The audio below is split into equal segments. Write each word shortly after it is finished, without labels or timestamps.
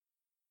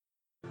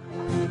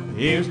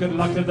Here's good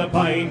luck to the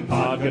pine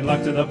pot, good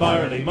luck to the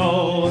barley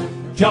mow.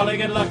 Jolly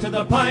good luck to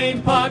the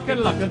pine pot, good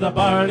luck to the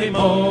barley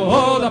mow.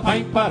 Oh, the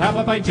pine pot, half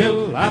a pint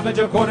Jill, half a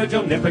Jill, quarter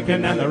Jill,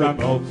 nipperkin and the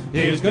rumbo.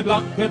 Here's good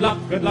luck to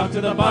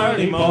the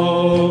barley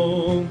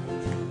mow.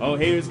 Oh,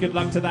 here's good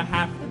luck to the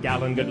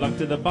half-gallon, good luck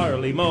to the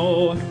barley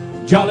mow.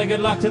 Jolly good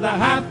luck to the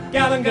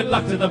half-gallon, good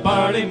luck to the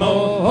barley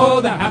mow.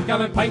 Oh, the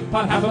half-gallon pint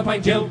pot, half a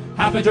pint Jill,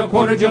 half a Jill,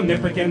 quarter Jill,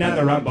 nipperkin and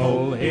the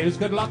rumbo. Here's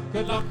good luck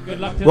to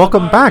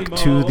Welcome the barley back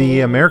to mow. the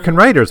American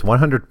Writers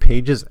 100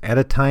 Pages at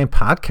a Time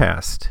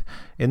podcast.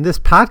 In this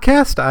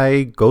podcast,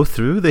 I go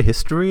through the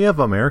history of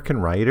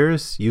American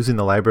writers using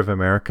the Library of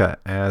America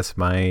as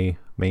my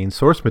main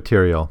source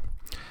material.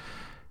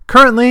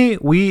 Currently,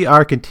 we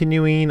are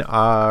continuing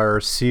our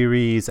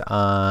series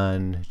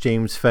on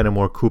James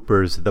Fenimore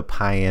Cooper's The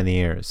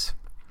Pioneers.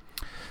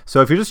 So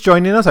if you're just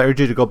joining us, I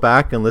urge you to go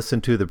back and listen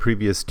to the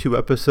previous 2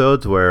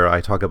 episodes where I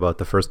talk about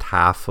the first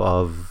half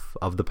of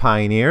The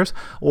Pioneers.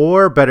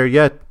 Or better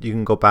yet, you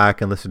can go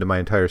back and listen to my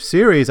entire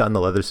series on the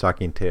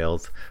Leatherstocking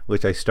Tales,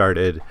 which I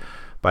started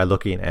by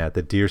looking at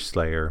the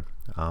Deerslayer.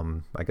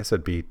 I guess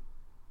it'd be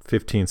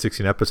 15,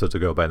 16 episodes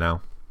ago by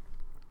now.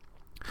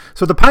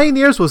 So The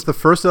Pioneers was the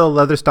first of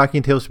the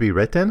Leatherstocking Tales to be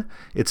written.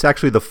 It's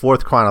actually the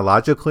 4th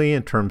chronologically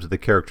in terms of the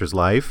character's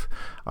life.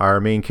 Our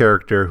main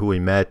character, who we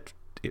met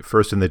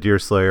first in the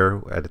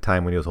Deerslayer at a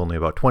time when he was only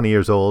about 20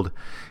 years old,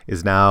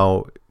 is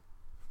now,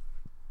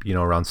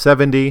 around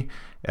 70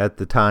 at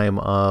the time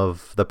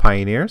of The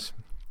Pioneers.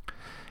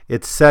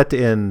 It's set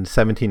in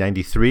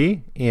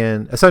 1793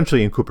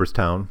 essentially in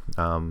Cooperstown,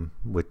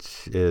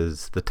 which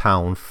is the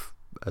town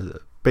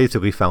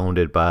basically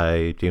founded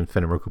by James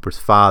Fenimore Cooper's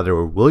father,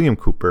 or William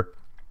Cooper.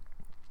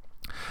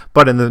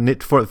 But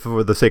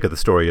for the sake of the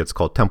story, it's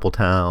called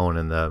Templetown,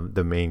 and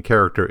the main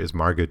character is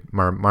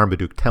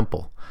Marmaduke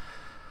Temple.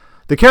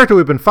 The character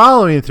we've been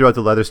following throughout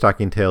the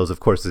Leatherstocking Tales, of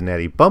course, is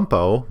Natty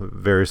Bumppo,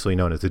 variously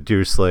known as the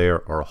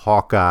Deerslayer, or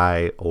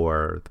Hawkeye,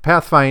 or the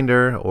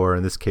Pathfinder, or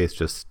in this case,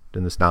 just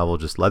in this novel,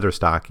 just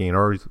Leatherstocking,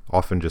 or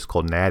often just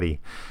called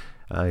Natty.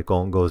 It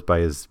goes by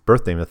his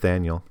birth name,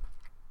 Nathaniel.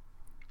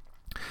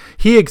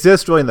 He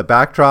exists really in the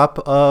backdrop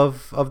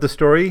of the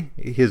story.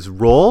 His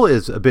role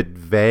is a bit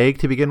vague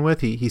to begin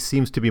with. He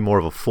seems to be more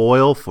of a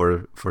foil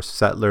for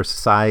settler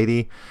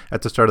society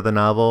at the start of the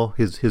novel.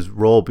 His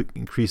role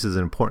increases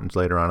in importance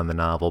later on in the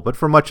novel, but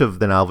for much of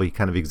the novel, he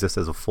kind of exists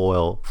as a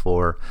foil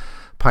for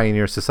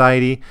pioneer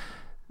society,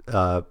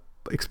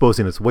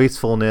 exposing its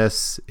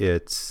wastefulness,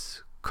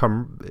 its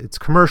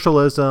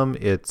commercialism,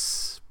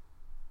 its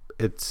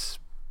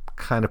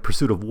kind of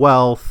pursuit of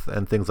wealth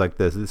and things like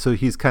this. So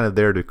he's kind of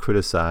there to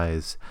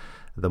criticize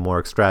the more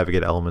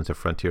extravagant elements of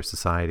frontier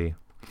society.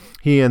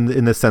 He, in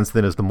this sense,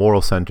 then, is the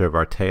moral center of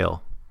our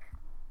tale.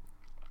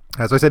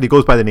 As I said, he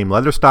goes by the name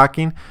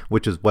Leatherstocking,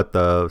 which is what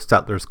the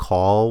settlers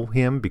call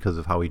him because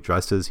of how he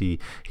dresses. He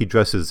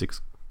dresses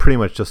pretty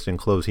much just in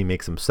clothes he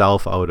makes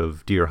himself out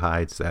of deer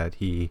hides that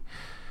he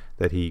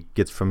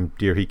gets from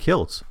deer he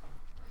kills.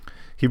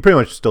 He pretty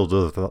much still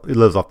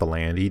lives off the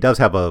land. He does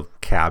have a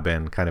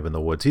cabin kind of in the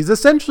woods. He's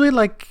essentially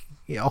like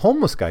a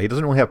homeless guy. He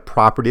doesn't really have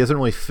property. He doesn't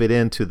really fit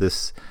into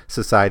this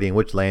society in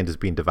which land is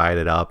being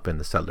divided up and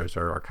the settlers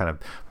are kind of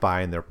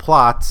buying their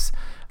plots.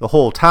 The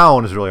whole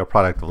town is really a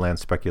product of land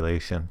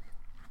speculation,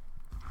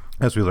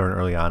 as we learn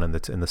early on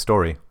in the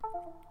story.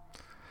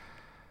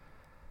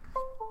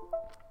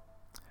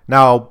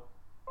 Now,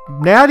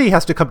 Natty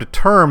has to come to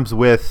terms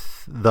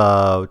with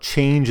the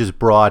changes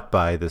brought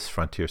by this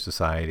frontier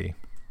society.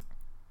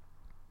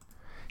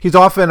 He's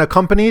often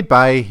accompanied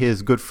by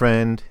his good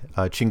friend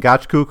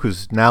Chingachgook,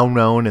 who's now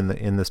known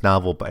in this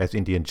novel as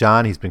Indian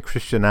John. He's been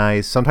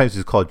Christianized. Sometimes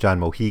he's called John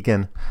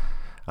Mohegan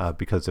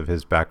because of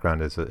his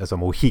background as a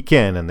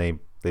Mohican, and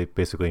they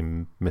basically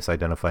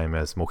misidentify him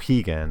as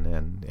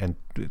Mohegan.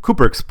 And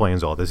Cooper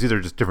explains all this. These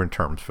are just different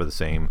terms for the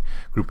same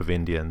group of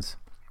Indians.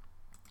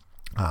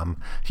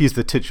 He's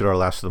the titular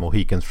Last of the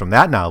Mohicans from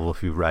that novel,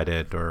 if you've read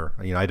it, or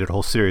I did a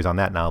whole series on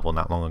that novel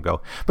not long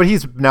ago. But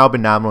he's now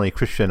been nominally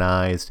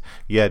Christianized,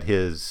 yet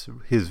his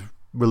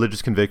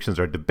religious convictions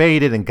are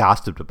debated and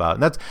gossiped about.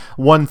 And that's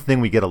one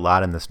thing we get a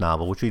lot in this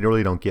novel, which we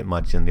really don't get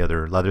much in the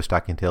other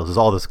Leatherstocking Tales, is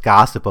all this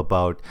gossip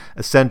about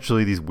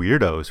essentially these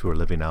weirdos who are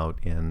living out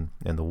in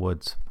the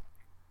woods.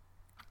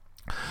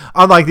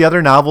 Unlike the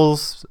other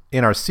novels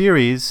in our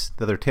series,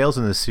 the other tales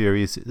in this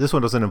series, this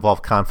one doesn't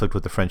involve conflict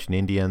with the French and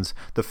Indians.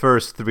 The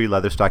first 3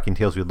 Leatherstocking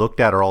Tales we looked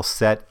at are all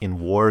set in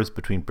wars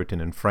between Britain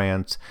and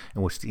France,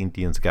 in which the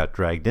Indians got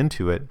dragged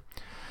into it.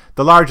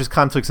 The largest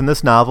conflicts in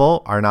this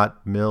novel are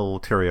not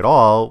military at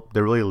all.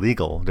 They're really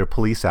legal. They're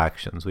police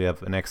actions. We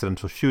have an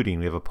accidental shooting.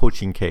 We have a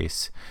poaching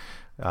case.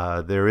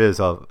 There is,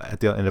 at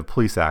the end of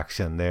police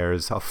action,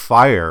 there's a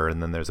fire,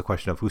 and then there's a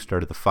question of who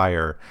started the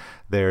fire.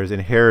 There's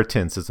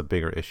inheritance is a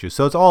bigger issue.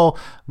 So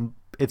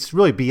it's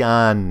really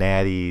beyond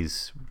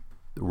Natty's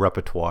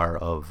repertoire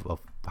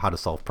of how to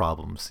solve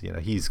problems.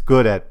 He's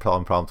good at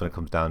solving problems when it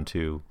comes down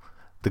to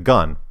the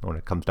gun. When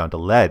it comes down to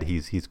lead,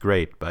 he's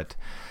great. But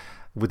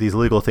with these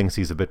legal things,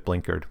 he's a bit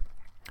blinkered.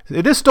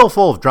 It is still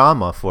full of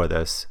drama for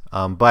this,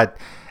 but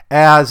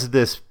as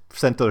this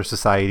settler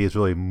society is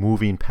really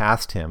moving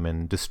past him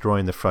and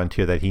destroying the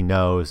frontier that he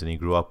knows and he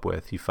grew up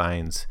with. He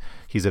finds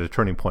he's at a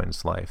turning point in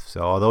his life.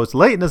 So although it's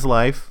late in his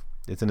life,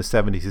 it's in his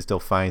 70s, he still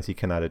finds he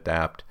cannot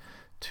adapt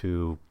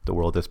to the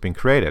world that's been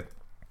created.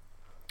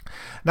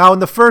 Now, in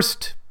the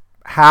first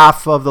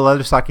half of the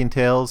Leatherstocking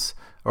Tales,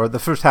 or the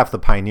first half of the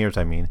Pioneers,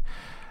 I mean,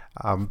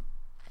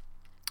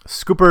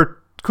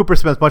 Cooper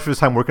spends much of his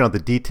time working on the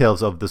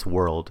details of this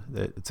world.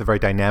 It's a very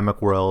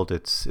dynamic world.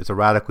 It's a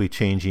radically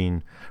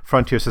changing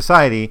frontier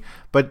society.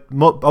 But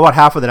about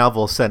half of the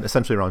novel is set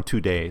essentially around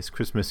 2 days,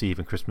 Christmas Eve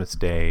and Christmas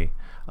Day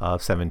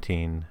of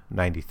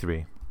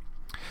 1793.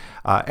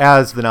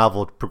 As the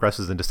novel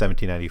progresses into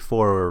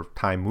 1794,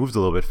 time moves a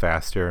little bit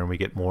faster, and we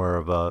get more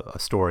of a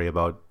story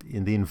about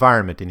in the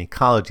environment and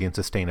ecology and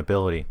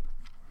sustainability.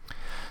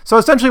 So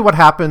essentially what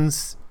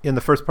happens in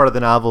the first part of the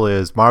novel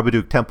is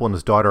Marmaduke Temple and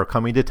his daughter are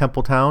coming to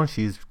Templetown.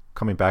 She's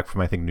coming back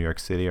from, I think, New York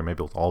City, or maybe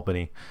it was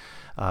Albany,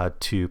 I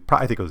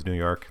think it was New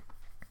York.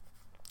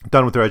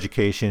 Done with her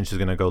education, she's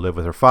going to go live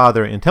with her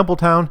father in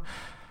Templetown.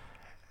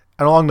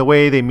 And along the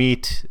way, they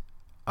meet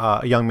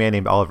a young man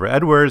named Oliver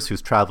Edwards,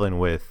 who's traveling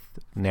with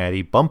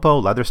Natty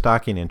Bumppo,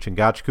 Leatherstocking, and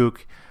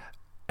Chingachgook.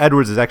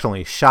 Edwards is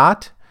actually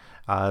shot.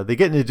 They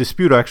get in a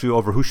dispute actually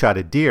over who shot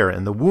a deer,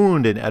 and the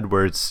wound in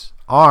Edwards'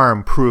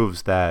 arm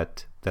proves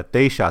that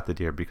they shot the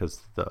deer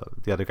because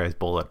the other guy's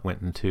bullet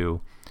went into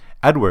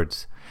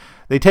Edwards.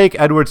 They take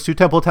Edwards to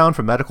Templetown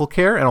for medical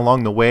care, and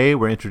along the way,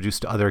 we're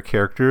introduced to other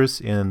characters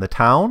in the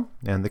town,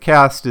 and the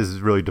cast is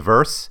really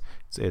diverse.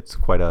 It's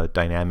quite a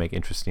dynamic,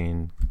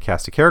 interesting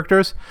cast of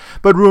characters.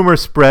 But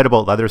rumors spread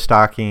about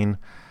Leatherstocking,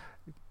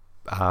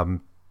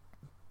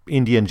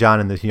 Indian John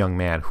and this young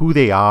man, who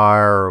they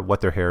are,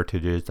 what their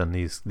heritage is, and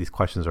these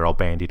questions are all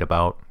bandied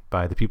about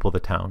by the people of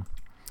the town.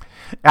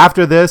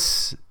 After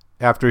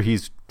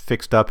he's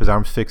fixed up, his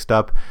arm's fixed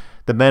up,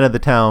 the men of the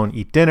town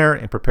eat dinner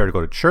and prepare to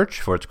go to church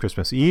for its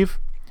Christmas Eve.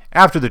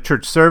 After the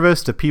church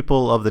service, the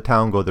people of the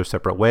town go their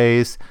separate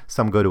ways.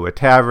 Some go to a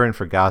tavern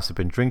for gossip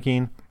and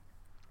drinking.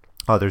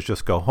 Others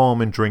just go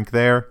home and drink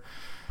there.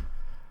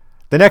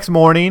 The next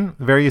morning,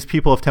 various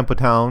people of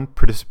Templetown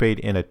participate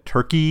in a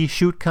turkey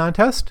shoot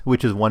contest,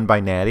 which is won by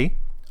Natty.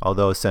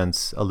 Although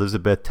since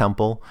Elizabeth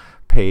Temple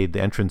paid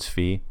the entrance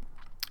fee,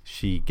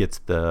 she gets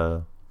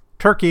the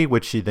turkey,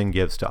 which she then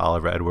gives to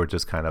Oliver Edwards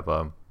as kind of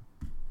a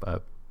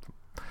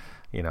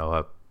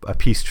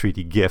peace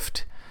treaty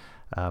gift.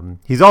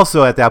 He's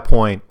also at that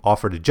point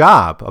offered a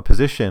job, a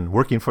position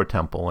working for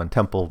Temple, and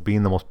Temple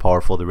being the most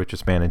powerful, the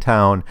richest man in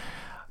town,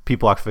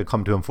 people actually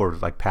come to him for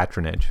like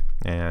patronage.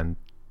 And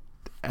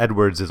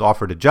Edwards is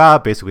offered a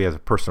job basically as a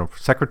personal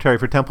secretary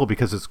for Temple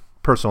because his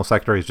personal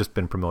secretary has just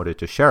been promoted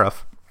to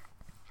sheriff.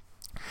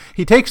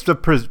 He takes the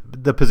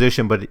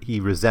position, but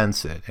he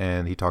resents it,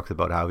 and he talks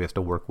about how he has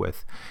to work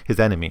with his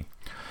enemy.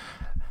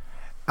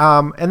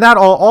 And that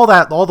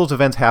all those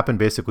events happen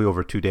basically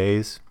over 2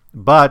 days.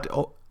 But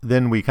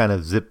then we kind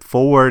of zip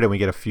forward, and we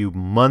get a few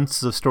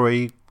months of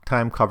story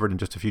time covered in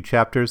just a few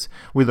chapters.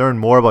 We learn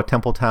more about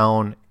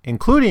Templetown,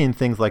 including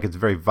things like its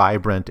very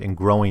vibrant and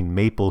growing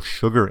maple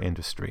sugar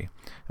industry.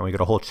 And we get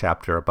a whole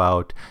chapter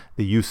about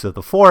the use of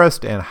the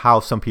forest and how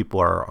some people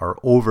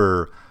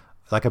are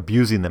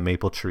abusing the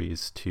maple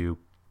trees to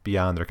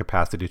beyond their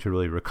capacity to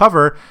really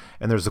recover.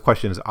 And there's the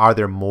question is, are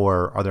there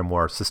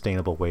more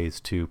sustainable ways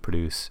to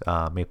produce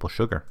maple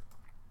sugar?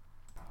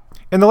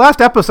 In the last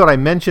episode, I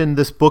mentioned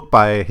this book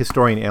by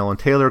historian Alan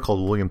Taylor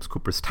called William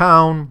Cooper's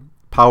Town: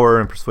 Power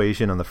and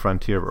Persuasion on the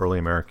Frontier of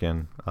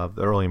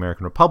the Early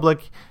American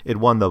Republic. It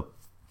won the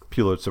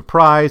Pulitzer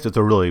Prize. It's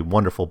a really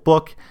wonderful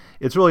book.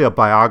 It's really a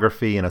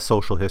biography and a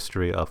social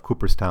history of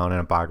Cooperstown and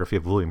a biography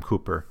of William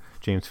Cooper,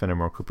 James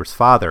Fenimore Cooper's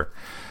father.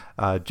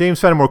 James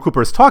Fenimore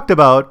Cooper is talked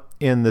about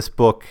in this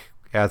book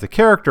as a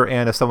character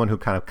and as someone who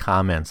kind of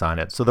comments on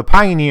it. So the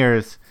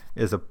Pioneers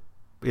is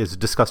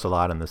discussed a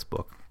lot in this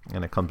book,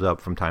 and it comes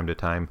up from time to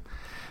time.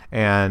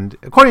 And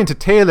according to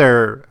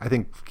Taylor, I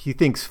think he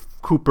thinks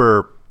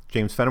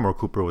James Fenimore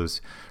Cooper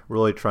was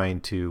really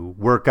trying to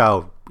work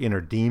out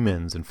inner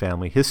demons and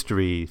family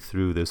history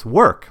through this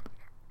work.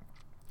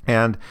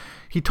 And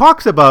he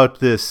talks about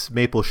this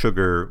maple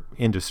sugar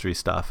industry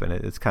stuff, and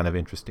it's kind of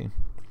interesting,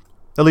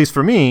 at least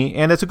for me,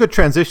 and it's a good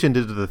transition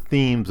into the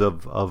themes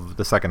of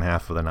the second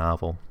half of the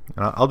novel.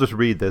 And I'll just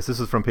read this. This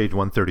is from page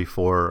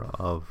 134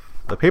 of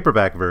the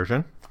paperback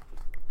version.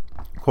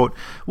 Quote,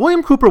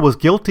 William Cooper was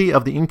guilty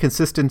of the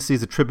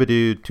inconsistencies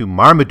attributed to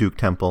Marmaduke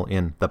Temple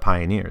in The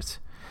Pioneers.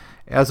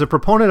 As a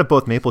proponent of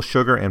both maple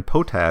sugar and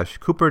potash,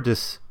 Cooper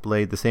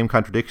displayed the same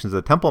contradictions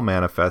that Temple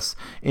manifests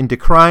in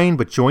decrying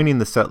but joining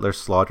the settlers'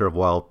 slaughter of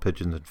wild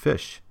pigeons and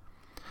fish.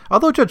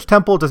 Although Judge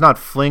Temple does not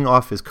fling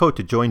off his coat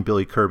to join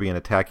Billy Kirby in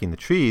attacking the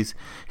trees,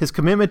 his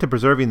commitment to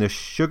preserving the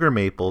sugar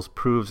maples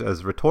proves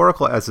as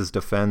rhetorical as his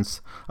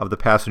defense of the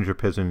passenger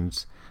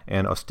pigeons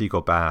and Otsego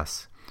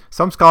bass.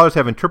 Some scholars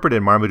have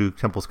interpreted Marmaduke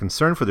Temple's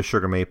concern for the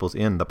sugar maples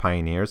in The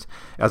Pioneers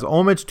as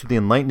homage to the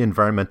enlightened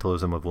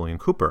environmentalism of William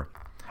Cooper.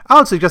 I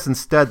would suggest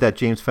instead that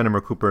James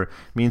Fenimore Cooper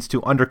means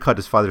to undercut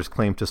his father's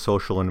claim to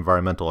social and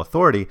environmental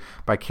authority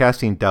by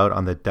casting doubt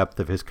on the depth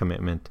of his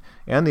commitment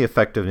and the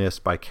effectiveness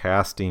by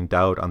casting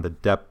doubt on the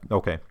depth,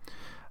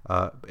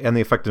 and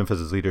the effectiveness of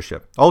his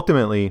leadership.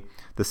 Ultimately,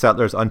 the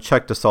settlers'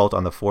 unchecked assault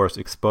on the forest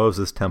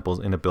exposes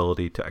Temple's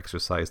inability to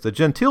exercise the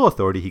genteel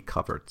authority he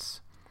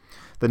covets.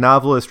 The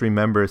novelist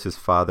remembers his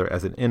father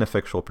as an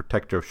ineffectual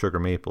protector of sugar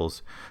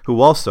maples,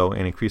 who also,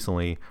 and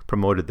increasingly,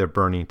 promoted their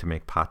burning to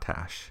make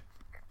potash.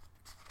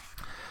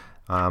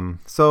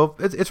 So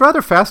it's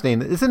rather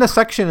fascinating. It's in a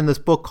section in this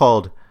book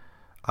called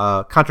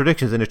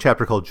Contradictions, in a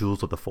chapter called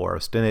Jewels of the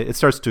Forest. And it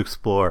starts to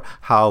explore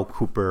how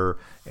Cooper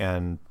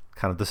and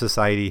kind of the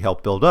society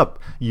helped build up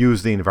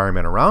use the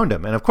environment around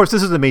him. And of course,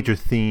 this is a major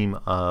theme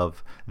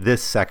of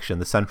this section,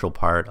 the central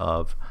part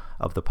of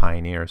the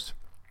Pioneers.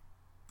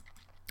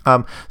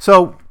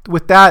 So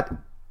with that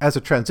as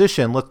a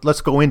transition, let's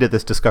go into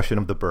this discussion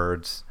of the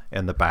birds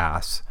and the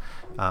bass.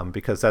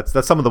 Because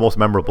that's some of the most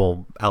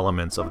memorable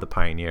elements of the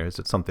Pioneers.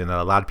 It's something that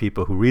a lot of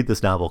people who read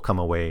this novel come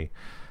away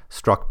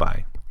struck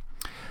by.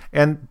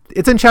 And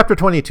it's in chapter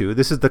 22.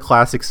 This is the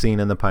classic scene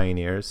in the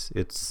Pioneers.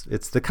 It's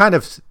the kind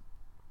of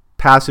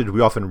passage we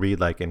often read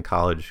like in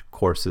college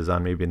courses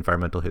on maybe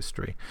environmental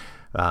history,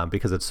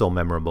 because it's so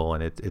memorable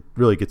and it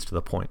really gets to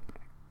the point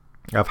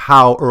of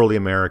how early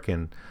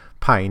American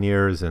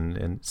pioneers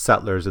and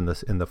settlers in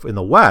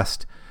the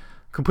West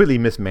completely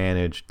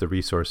mismanaged the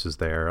resources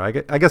there. I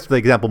guess the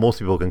example most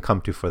people can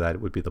come to for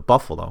that would be the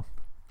buffalo.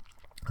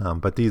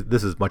 But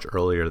this is much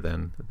earlier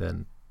than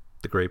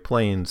the Great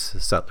Plains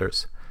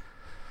settlers.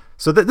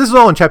 So this is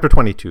all in chapter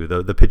 22,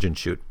 the pigeon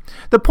shoot.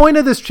 The point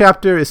of this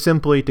chapter is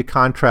simply to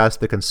contrast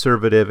the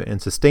conservative and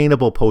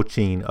sustainable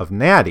poaching of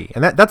natty.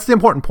 And that's the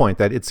important point,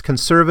 that it's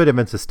conservative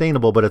and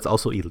sustainable, but it's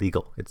also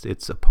illegal.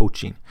 It's a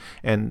poaching.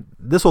 And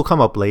this will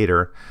come up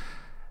later,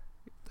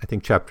 I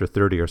think chapter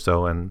 30 or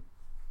so, and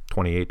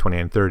 28,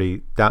 29,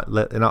 30.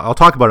 And I'll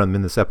talk about him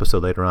in this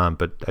episode later on,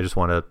 but I just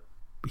want to...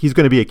 He's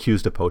going to be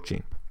accused of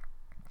poaching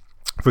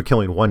for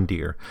killing one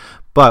deer.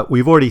 But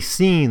we've already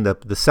seen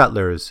the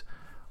settlers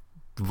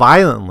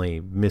violently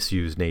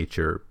misuse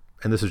nature,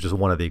 and this is just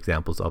one of the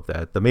examples of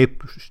that.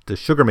 The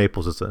sugar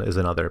maples is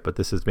another, but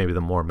this is maybe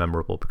the more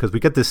memorable, because we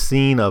get this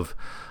scene of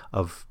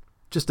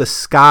just a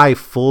sky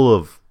full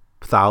of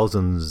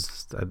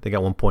thousands, I think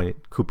at one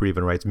point Cooper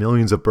even writes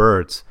millions of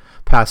birds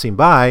passing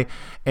by,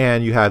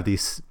 and you have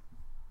these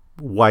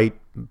white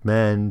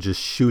men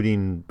just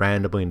shooting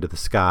randomly into the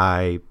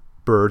sky.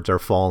 Birds are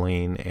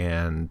falling,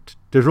 and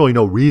there's really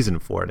no reason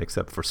for it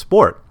except for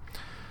sport.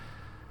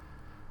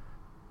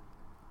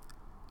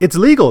 It's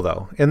legal,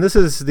 though, and this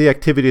is the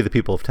activity of the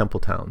people of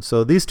Templetown.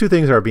 So these two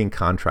things are being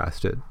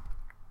contrasted.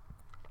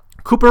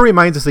 Cooper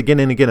reminds us again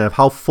and again of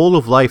how full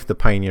of life the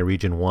Pioneer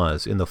region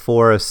was, in the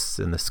forests,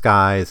 in the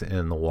skies, and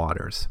in the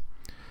waters.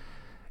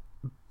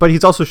 But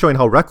he's also showing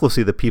how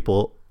recklessly the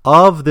people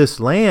of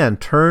this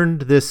land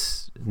turned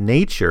this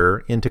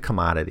nature into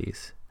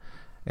commodities.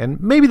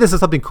 And maybe this is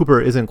something Cooper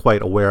isn't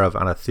quite aware of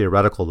on a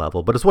theoretical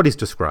level, but it's what he's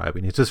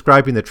describing. He's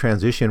describing the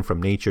transition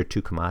from nature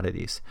to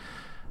commodities.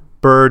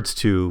 Birds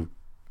to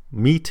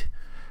meat,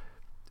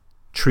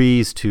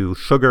 trees to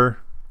sugar,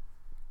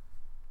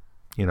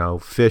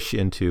 fish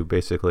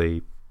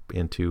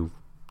into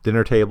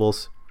dinner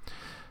tables.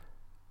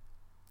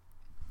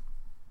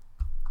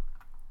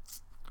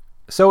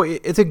 So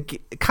it's a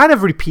kind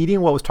of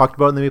repeating what was talked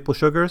about in the maple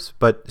sugars,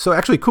 but so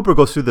actually Cooper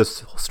goes through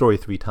this story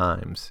 3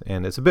 times,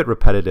 and it's a bit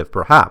repetitive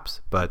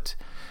perhaps, but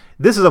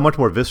this is a much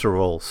more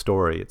visceral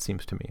story, it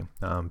seems to me,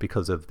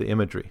 because of the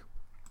imagery.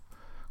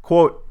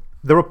 Quote,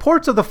 "The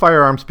reports of the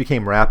firearms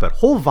became rapid,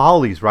 whole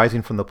volleys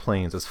rising from the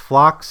plains as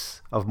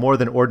flocks of more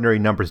than ordinary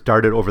numbers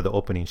darted over the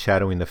opening,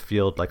 shadowing the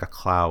field like a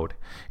cloud.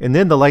 And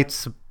then the light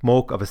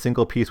smoke of a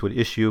single piece would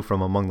issue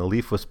from among the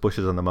leafless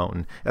bushes on the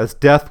mountain, as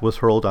death was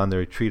hurled on the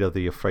retreat of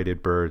the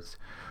affrighted birds,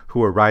 who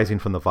were rising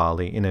from the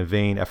volley in a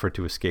vain effort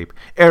to escape.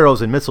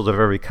 Arrows and missiles of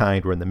every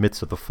kind were in the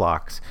midst of the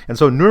flocks, and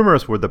so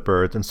numerous were the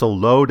birds, and so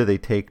low did they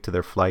take to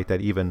their flight,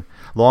 that even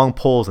long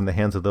poles in the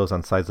hands of those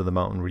on sides of the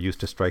mountain were used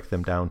to strike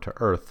them down to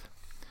earth."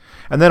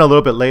 And then a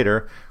little bit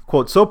later,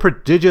 quote, "So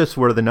prodigious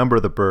were the number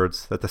of the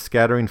birds that the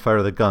scattering fire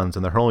of the guns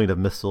and the hurling of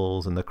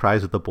missiles and the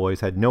cries of the boys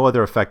had no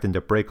other effect than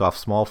to break off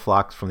small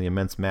flocks from the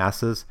immense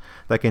masses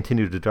that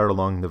continued to dart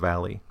along the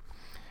valley,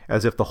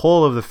 as if the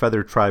whole of the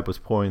feathered tribe was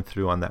pouring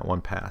through on that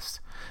one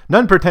pass.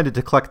 None pretended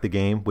to collect the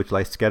game, which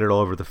lay scattered all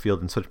over the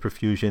field in such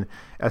profusion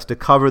as to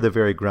cover the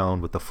very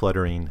ground with the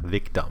fluttering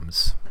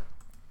victims."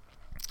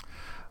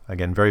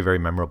 Again, very, very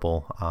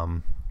memorable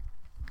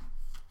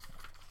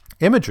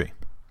imagery.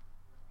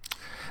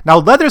 Now,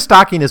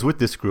 Leatherstocking is with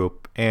this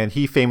group, and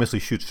he famously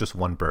shoots just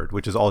one bird,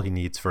 which is all he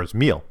needs for his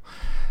meal.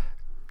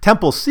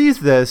 Temple sees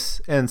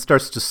this and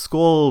starts to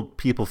scold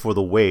people for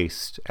the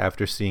waste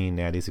after seeing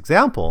Natty's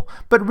example,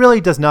 but really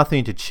does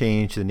nothing to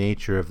change the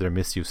nature of their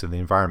misuse of the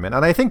environment.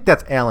 And I think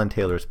that's Alan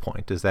Taylor's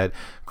point, is that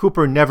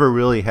Cooper never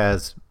really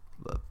has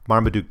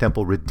Marmaduke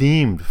Temple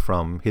redeemed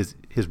from his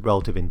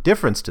relative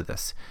indifference to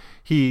this.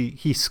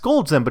 he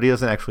scolds them, but he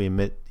doesn't actually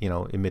emit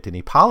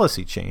any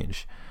policy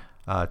change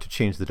to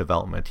change the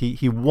development.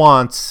 He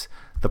wants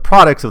the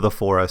products of the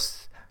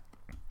forest.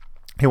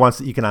 He wants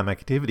the economic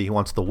activity. He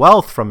wants the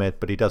wealth from it,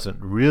 but he doesn't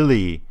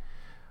really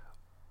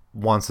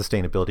want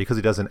sustainability because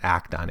he doesn't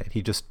act on it.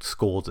 He just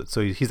scolds it.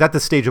 So he's at the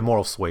stage of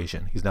moral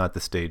suasion. He's not at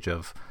the stage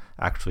of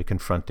actually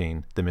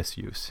confronting the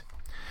misuse.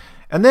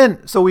 And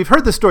then, so we've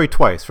heard the story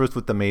twice, first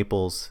with the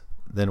maples,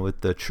 then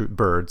with the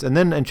birds. And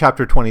then in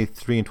chapter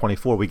 23 and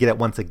 24, we get it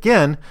once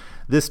again,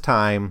 this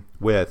time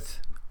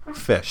with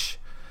fish.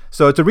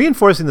 So it's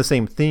reinforcing the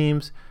same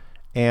themes,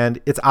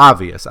 and it's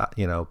obvious,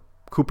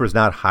 Cooper's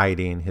not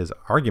hiding his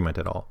argument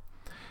at all.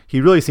 He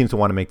really seems to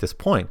want to make this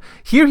point.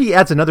 Here he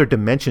adds another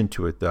dimension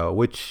to it, though,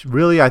 which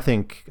really, I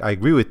think, I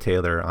agree with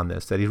Taylor on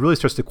this, that he really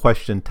starts to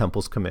question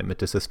Temple's commitment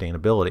to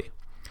sustainability.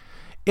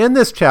 In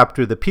this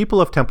chapter, the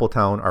people of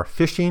Templetown are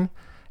fishing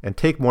and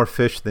take more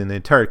fish than the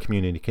entire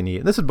community can eat.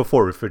 And this is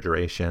before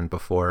refrigeration,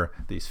 before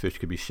these fish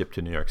could be shipped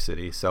to New York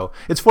City. So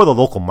it's for the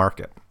local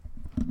market.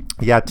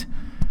 Yet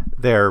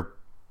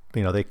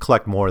they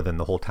collect more than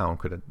the whole town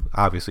could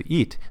obviously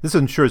eat. This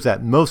ensures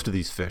that most of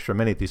these fish, or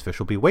many of these fish,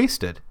 will be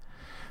wasted.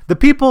 The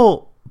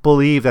people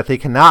believe that they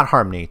cannot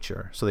harm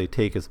nature, so they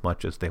take as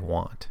much as they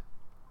want.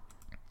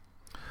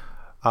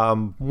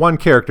 One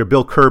character,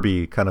 Bill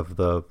Kirby, kind of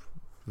the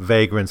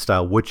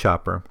vagrant-style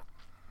woodchopper,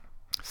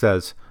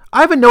 says,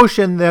 I have a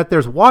notion that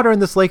there's water in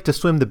this lake to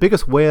swim the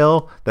biggest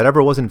whale that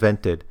ever was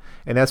invented.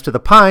 And as to the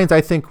pines,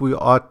 I think we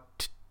ought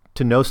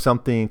to know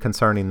something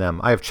concerning them.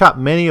 I have chopped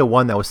many a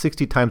one that was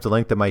 60 times the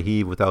length of my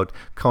heave without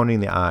counting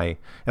the eye.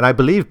 And I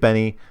believe,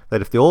 Benny,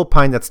 that if the old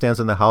pine that stands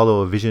in the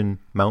hollow of Vision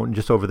Mountain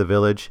just over the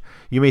village,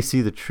 you may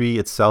see the tree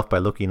itself by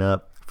looking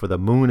up, for the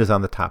moon is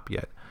on the top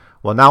yet.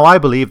 Well, now I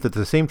believe that if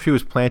the same tree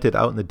was planted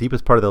out in the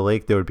deepest part of the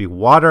lake, there would be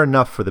water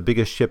enough for the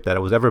biggest ship that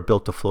was ever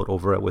built to float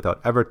over it without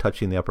ever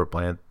touching the upper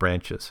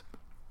branches.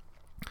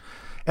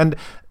 And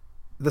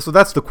so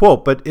that's the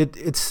quote, but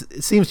it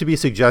seems to be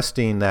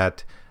suggesting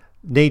that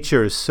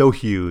nature is so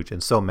huge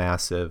and so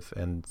massive,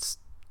 and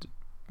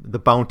the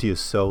bounty is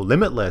so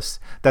limitless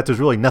that there's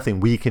really nothing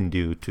we can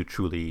do to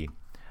truly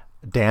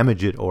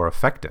damage it or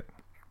affect it.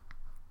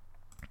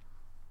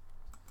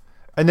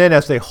 And then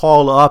as they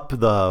haul up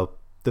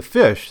the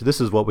fish,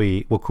 this is what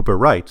Cooper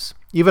writes.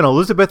 Even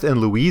Elizabeth and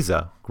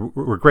Louisa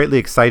were greatly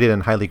excited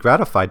and highly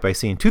gratified by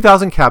seeing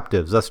 2,000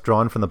 captives thus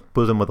drawn from the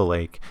bosom of the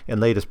lake and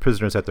laid as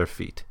prisoners at their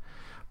feet.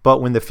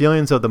 But when the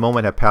feelings of the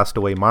moment had passed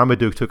away,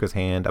 Marmaduke took his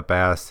hand, a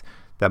bass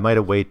that might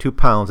have weighed 2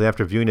 pounds, and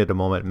after viewing it a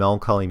moment,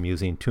 melancholy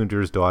musing, turned to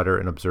his daughter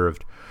and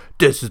observed,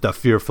 This is the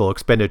fearful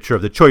expenditure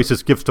of the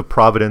choicest gifts of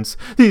Providence.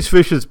 These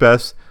fishes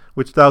best,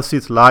 which thou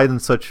seest lie in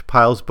such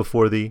piles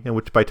before thee, and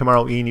which by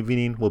tomorrow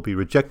evening will be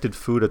rejected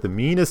food at the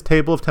meanest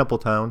table of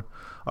Templetown,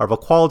 are of a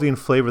quality and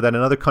flavor that in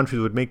other countries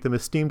would make them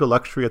esteemed a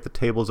luxury at the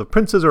tables of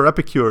princes or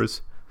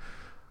epicures.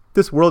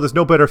 This world is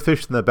no better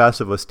fish than the bass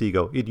of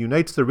Otsego. It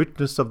unites the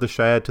richness of the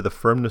shad to the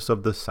firmness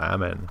of the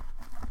salmon.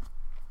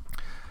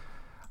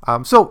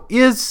 So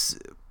is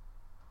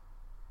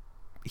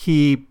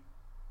he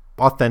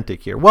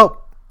authentic here?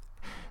 Well,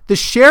 the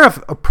sheriff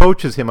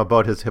approaches him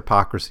about his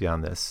hypocrisy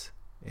on this.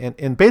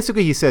 And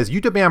basically he says, you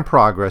demand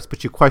progress,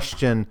 but you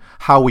question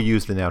how we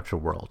use the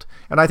natural world.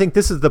 And I think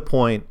this is the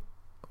point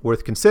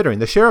worth considering.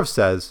 The sheriff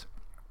says,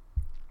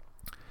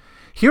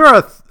 here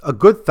are a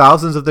good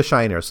thousands of the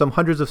shiners, some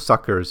hundreds of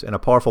suckers, and a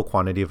powerful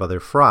quantity of other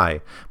fry.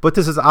 But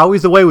this is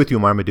always the way with you,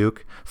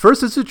 Marmaduke.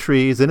 First it's the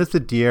trees, then it's the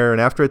deer, and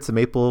after it's the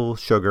maple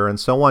sugar, and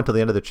so on till the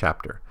end of the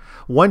chapter.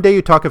 One day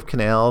you talk of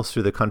canals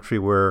through the country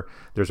where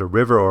there's a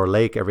river or a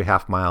lake every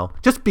half mile,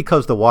 just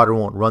because the water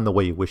won't run the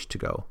way you wish to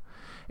go.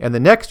 And the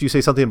next you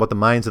say something about the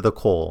mines of the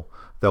coal,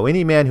 though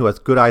any man who has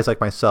good eyes like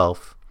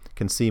myself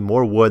can see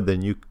more wood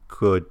than you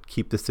could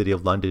keep the city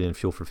of London in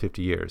fuel for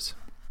 50 years.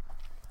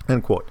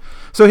 End quote.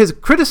 So his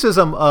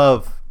criticism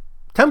of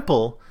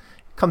Temple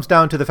comes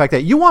down to the fact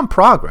that you want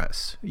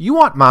progress. You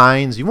want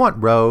mines, you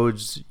want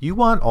roads, you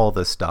want all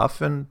this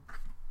stuff, and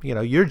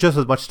you're just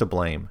as much to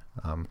blame.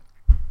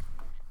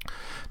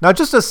 Now,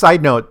 just a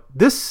side note,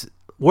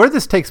 where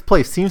this takes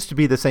place seems to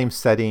be the same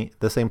setting,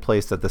 the same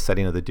place that the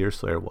setting of the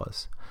Deerslayer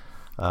was,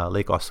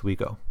 Lake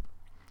Oswego.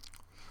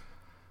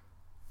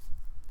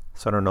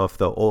 So I don't know if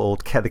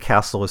the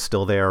castle is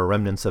still there or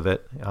remnants of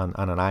it on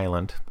an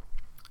island.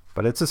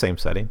 But it's the same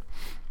setting.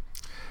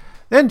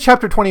 Then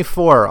chapter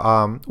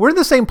 24, we're in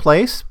the same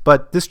place,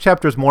 but this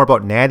chapter is more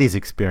about Natty's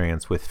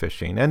experience with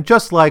fishing. And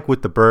just like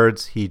with the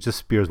birds, he just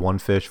spears one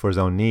fish for his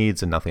own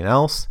needs and nothing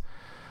else.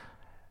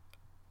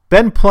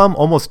 Ben Plum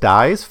almost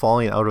dies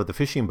falling out of the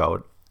fishing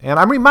boat. And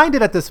I'm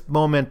reminded at this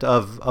moment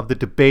of the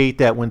debate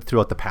that went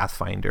throughout the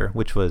Pathfinder,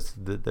 which was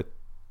the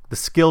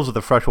skills of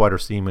the freshwater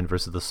seaman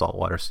versus the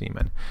saltwater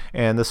seaman.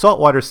 And the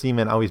saltwater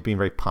seamen always being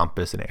very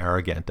pompous and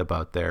arrogant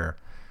about their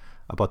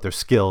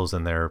skills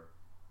and their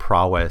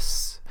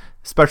prowess,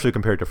 especially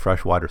compared to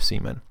freshwater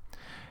seamen.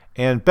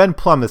 And Ben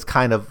Pump is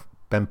kind of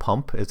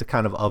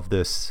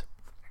this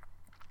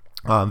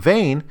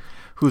vein,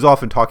 who's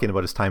often talking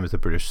about his time as a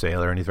British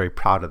sailor, and he's very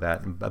proud of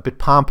that, and a bit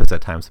pompous at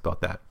times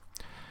about that.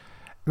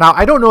 Now,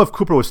 I don't know if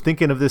Cooper was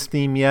thinking of this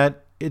theme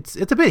yet. It's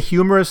a bit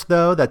humorous,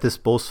 though, that this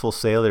boastful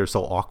sailor is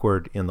so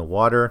awkward in the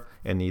water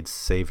and needs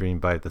saving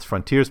by this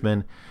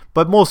frontiersman.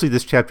 But mostly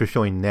this chapter is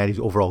showing Natty's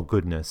overall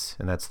goodness,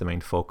 and that's the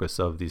main focus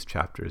of these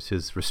chapters,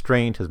 his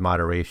restraint, his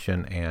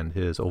moderation, and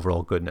his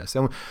overall goodness.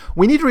 And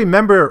we need to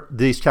remember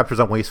these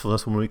chapters on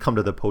wastefulness when we come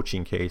to the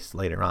poaching case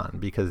later on,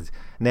 because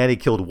Natty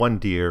killed one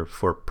deer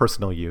for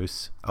personal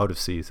use out of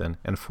season,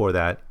 and for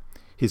that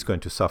he's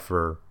going to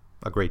suffer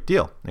a great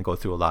deal and go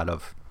through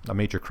a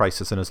major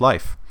crisis in his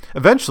life.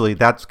 Eventually,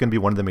 that's going to be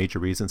one of the major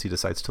reasons he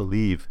decides to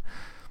leave.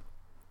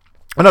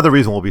 Another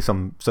reason will be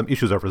some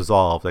issues are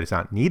resolved, that he's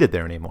not needed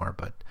there anymore,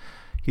 but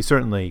he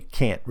certainly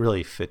can't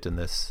really fit in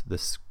this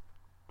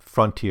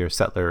frontier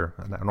settler,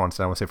 I don't want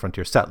to say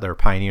frontier settler,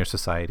 pioneer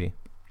society.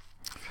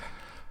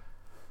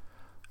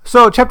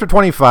 So, chapter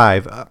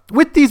 25.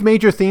 With these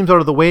major themes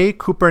out of the way,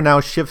 Cooper now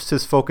shifts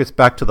his focus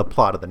back to the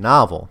plot of the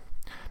novel.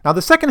 Now,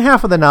 the second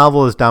half of the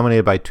novel is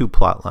dominated by two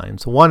plot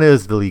lines. One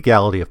is the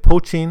legality of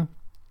poaching,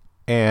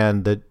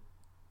 and the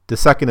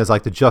second is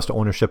like the just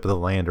ownership of the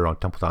land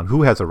around Templetown.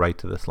 Who has a right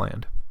to this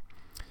land?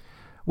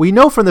 We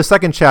know from the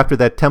second chapter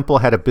that Temple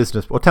had a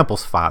business, well,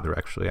 Temple's father,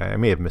 actually. I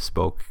may have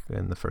misspoke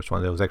in the first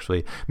one. It was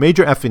actually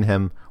Major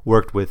Effingham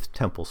worked with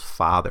Temple's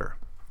father.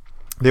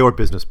 They were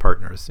business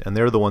partners, and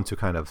they're the ones who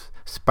kind of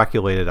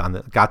speculated on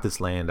got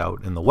this land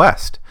out in the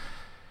west.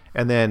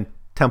 And then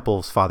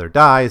Temple's father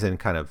dies, and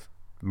kind of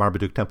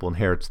Marmaduke Temple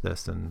inherits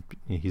this, and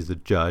he's the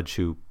judge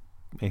who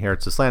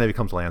inherits this land and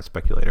becomes a land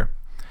speculator.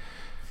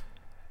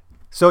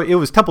 So it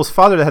was Temple's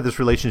father that had this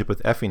relationship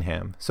with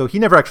Effingham. So he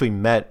never actually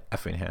met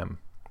Effingham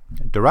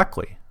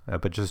directly,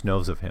 but just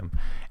knows of him.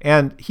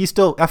 And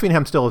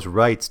Effingham still has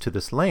rights to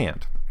this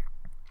land.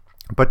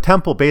 But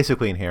Temple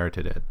basically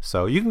inherited it.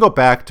 So you can go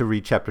back to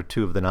read chapter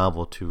 2 of the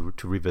novel to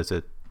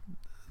revisit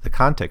the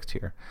context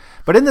here.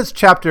 But in this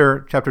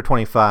chapter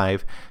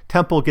 25,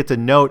 Temple gets a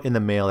note in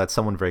the mail that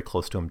someone very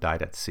close to him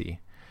died at sea.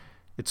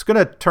 It's going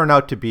to turn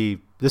out to be,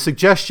 the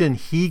suggestion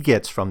he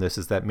gets from this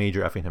is that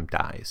Major Effingham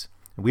dies.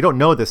 And we don't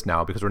know this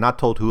now because we're not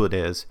told who it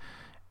is,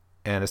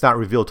 and it's not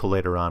revealed till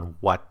later on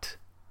what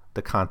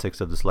the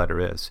context of this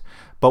letter is.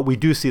 But we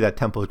do see that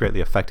Temple is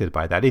greatly affected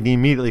by that, and he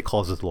immediately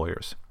calls his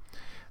lawyers.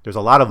 There's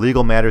a lot of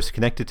legal matters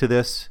connected to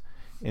this,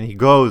 and he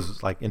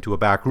goes into a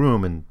back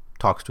room and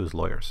talks to his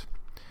lawyers.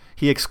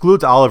 He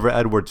excludes Oliver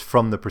Edwards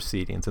from the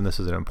proceedings, and this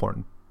is an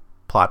important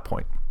plot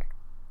point.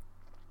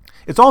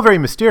 It's all very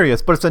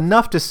mysterious, but it's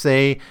enough to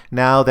say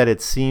now that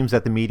it seems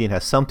that the meeting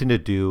has something to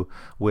do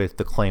with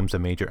the claims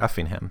of Major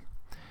Effingham.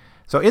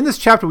 So in this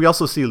chapter, we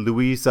also see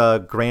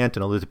Louisa Grant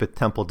and Elizabeth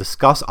Temple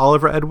discuss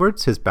Oliver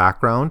Edwards, his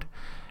background,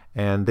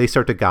 and they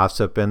start to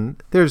gossip,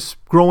 and there's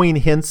growing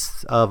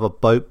hints of a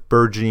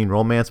burgeoning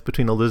romance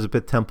between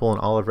Elizabeth Temple and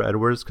Oliver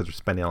Edwards because they're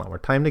spending a lot more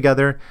time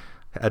together.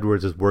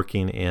 Edwards is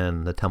working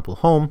in the Temple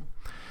home,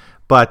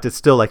 but it's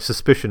still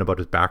suspicion about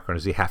his background.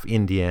 Is he half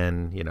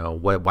Indian?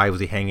 Why was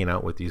he hanging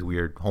out with these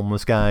weird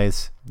homeless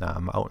guys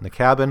out in the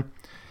cabin?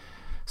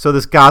 So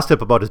this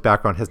gossip about his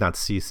background has not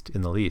ceased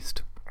in the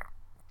least.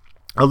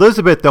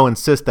 Elizabeth, though,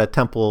 insists that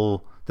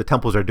the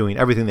Temples are doing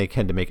everything they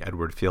can to make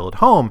Edward feel at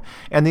home,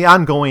 and the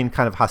ongoing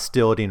kind of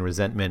hostility and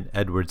resentment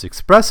Edwards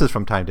expresses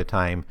from time to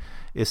time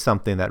is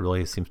something that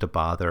really seems to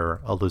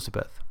bother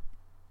Elizabeth.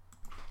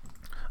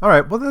 All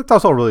right, well,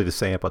 that's all really to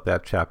say about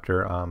that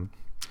chapter.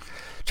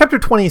 Chapter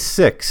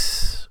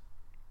 26,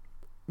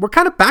 we're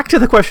kind of back to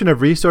the question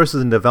of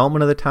resources and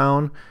development of the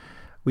town.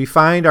 We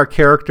find our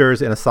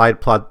characters in a side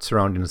plot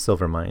surrounding the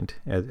silver mine.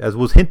 As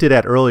was hinted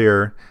at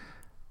earlier,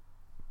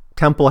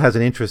 Temple has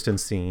an interest in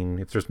seeing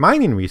if there's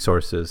mining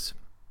resources,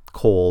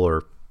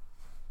 coal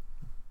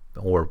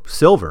or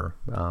silver,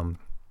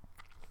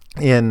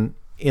 in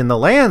the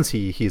lands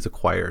he's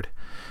acquired.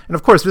 And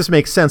of course, this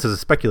makes sense as a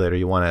speculator.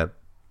 You want to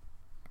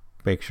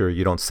make sure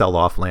you don't sell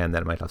off land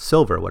that might have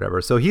silver or whatever.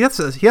 So he has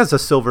a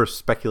silver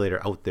speculator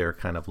out there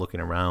kind of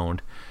looking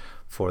around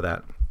for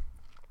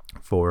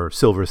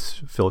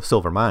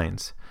silver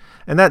mines.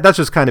 And that's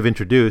just kind of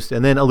introduced.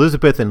 And then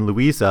Elizabeth and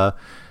Louisa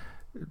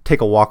take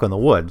a walk in the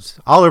woods.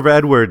 Oliver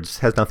Edwards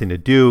has nothing to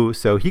do,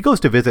 so he goes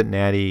to visit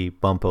Natty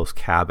Bumppo's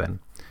cabin.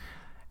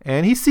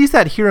 And he sees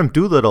that Hiram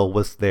Doolittle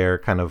was there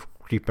kind of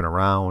creeping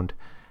around.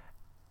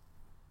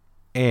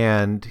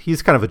 And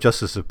he's kind of a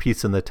justice of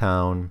peace in the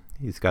town.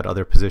 He's got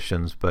other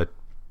positions, but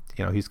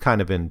he's kind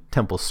of in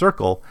Temple's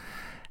circle.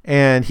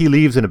 And he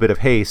leaves in a bit of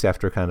haste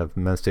after kind of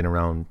messing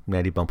around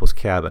Natty Bumppo's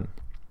cabin.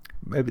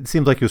 It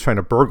seems like he was trying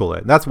to burgle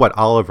it. And that's what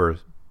Oliver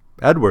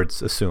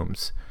Edwards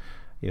assumes.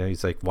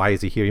 He's like, why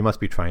is he here? He must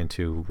be trying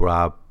to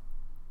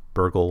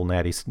burgle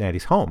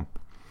Natty's home.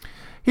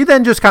 He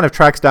then just kind of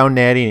tracks down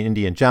Natty and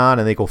Indy and John,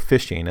 and they go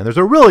fishing. And there's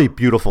a really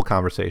beautiful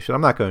conversation.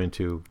 I'm not going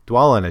to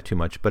dwell on it too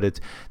much,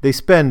 but they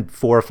spend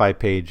 4 or 5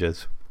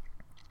 pages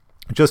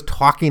just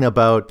talking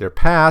about their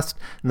past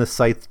and the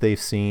sights they've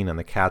seen and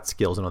the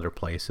Catskills and other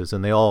places.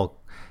 And they all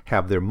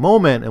have their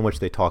moment in which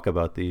they talk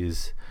about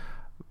these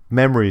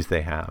memories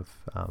they have.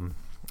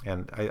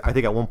 And I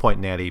think at one point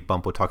Natty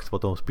Bumppo talks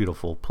about the most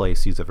beautiful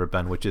place he's ever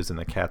been, which is in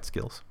the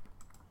Catskills.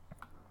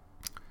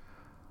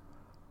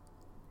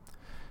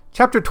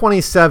 Chapter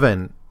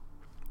 27.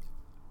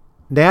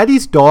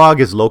 Natty's dog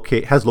has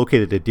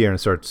located a deer and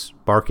starts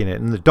barking it,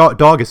 and the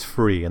dog is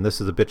free. And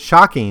this is a bit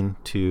shocking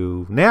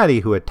to Natty,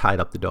 who had tied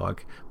up the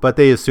dog. But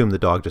they assume the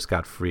dog just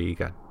got free,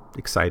 got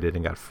excited,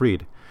 and got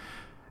freed.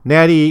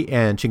 Natty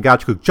and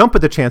Chingachgook jump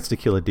at the chance to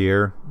kill a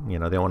deer. They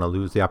don't want to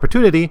lose the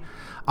opportunity.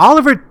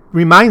 Oliver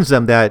reminds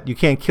them that you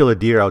can't kill a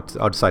deer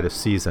outside of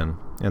season,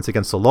 and it's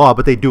against the law,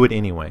 but they do it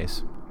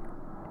anyways.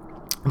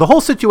 The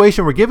whole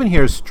situation we're given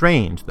here is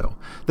strange, though.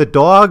 The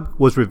dog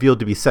was revealed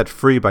to be set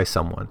free by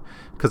someone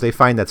because they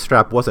find that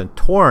strap wasn't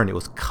torn, it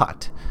was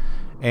cut.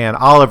 And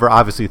Oliver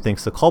obviously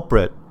thinks the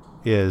culprit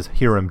is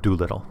Hiram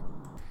Doolittle.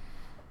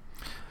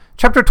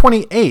 Chapter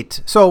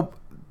 28. So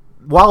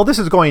while this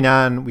is going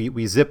on,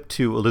 we zip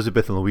to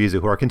Elizabeth and Louisa,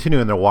 who are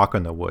continuing their walk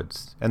in the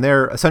woods. And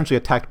they're essentially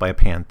attacked by a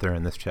panther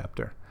in this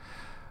chapter.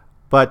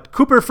 But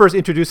Cooper first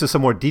introduces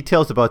some more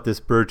details about this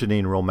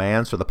burgeoning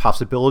romance or the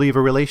possibility of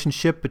a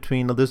relationship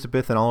between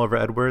Elizabeth and Oliver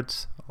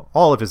Edwards.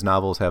 All of his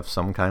novels have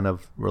some kind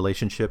of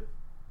relationship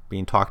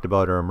being talked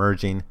about or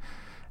emerging,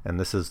 and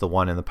this is the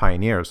one in The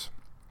Pioneers.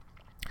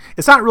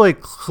 It's not really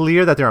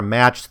clear that they're a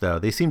match, though.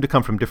 They seem to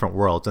come from different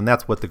worlds, and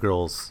that's what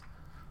the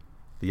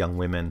young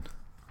women,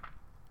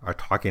 are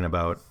talking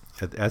about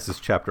as this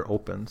chapter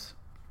opens.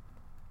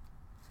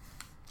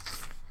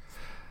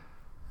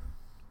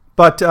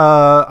 But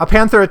a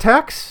panther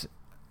attacks.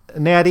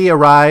 Natty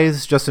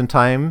arrives just in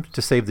time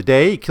to save the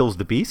day. He kills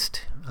the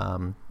beast,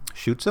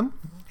 shoots him.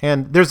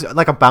 And there's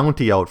like a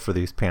bounty out for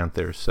these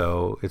panthers,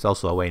 so it's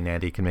also a way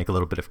Natty can make a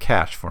little bit of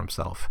cash for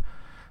himself.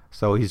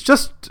 So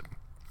just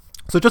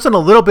in a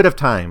little bit of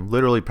time,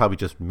 literally probably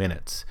just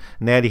minutes,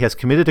 Natty has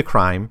committed a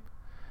crime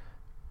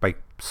by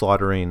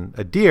slaughtering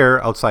a deer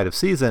outside of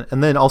season,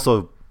 and then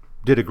also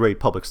did a great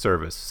public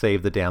service,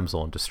 saved the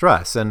damsel in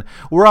distress. And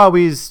we're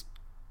always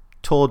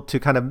told to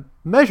kind of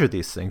measure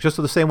these things, just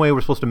the same way we're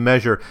supposed to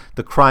measure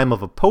the crime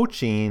of a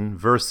poaching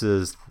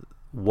versus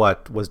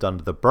what was done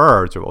to the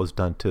birds or what was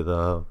done to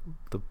the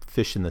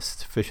fish in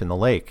the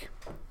lake.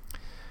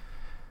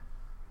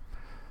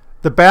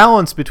 The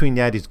balance between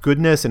Natty's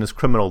goodness and his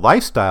criminal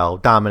lifestyle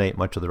dominate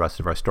much of the rest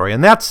of our story,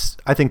 and that's,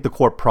 I think, the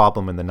core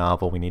problem in the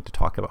novel we need to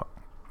talk about.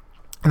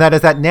 And that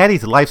is that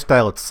Natty's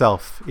lifestyle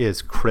itself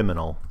is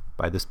criminal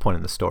by this point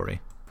in the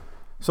story.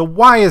 So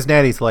why is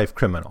Natty's life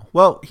criminal?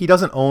 Well, he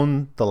doesn't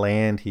own the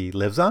land he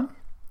lives on,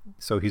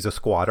 so he's a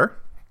squatter.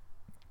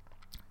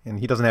 And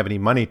he doesn't have any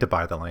money to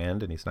buy the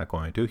land, and he's not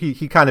going to.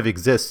 He kind of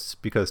exists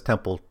because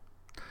Temple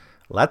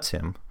lets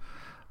him,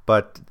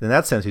 but in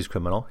that sense he's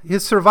criminal.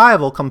 His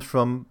survival comes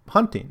from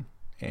hunting,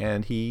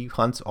 and he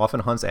often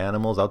hunts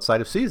animals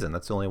outside of season.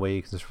 That's the only way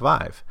he can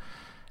survive.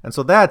 And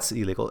so that's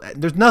illegal.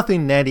 There's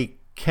nothing Natty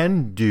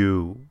can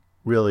do,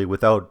 really,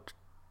 without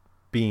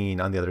being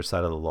on the other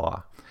side of the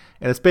law.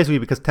 And it's basically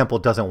because Temple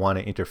doesn't want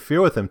to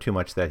interfere with him too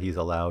much that he's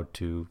allowed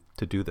to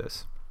do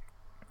this.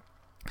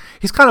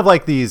 He's kind of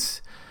like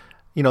these,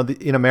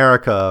 in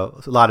America,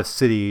 a lot of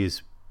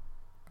cities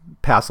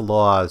pass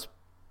laws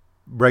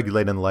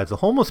regulating the lives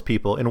of homeless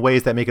people in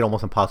ways that make it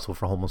almost impossible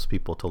for homeless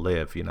people to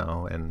live,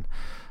 and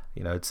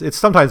it's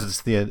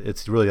sometimes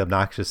it's really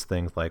obnoxious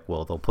things like,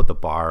 well, they'll put the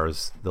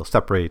bars, they'll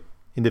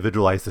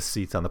individualize the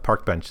seats on the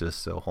park benches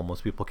so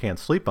homeless people can't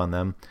sleep on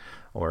them,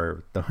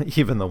 or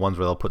even the ones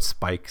where they'll put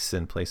spikes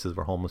in places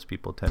where homeless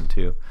people tend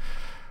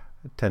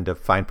to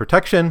find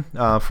protection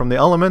from the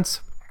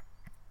elements.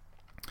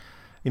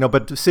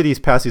 But cities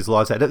pass these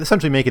laws that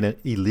essentially make it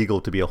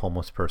illegal to be a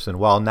homeless person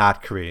while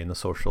not creating the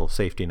social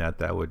safety net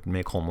that would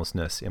make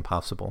homelessness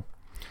impossible.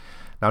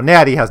 Now,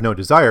 Natty has no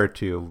desire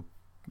to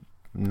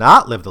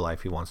not live the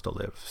life he wants to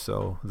live,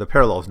 so the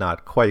parallel is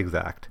not quite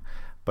exact,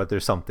 but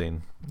there's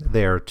something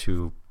there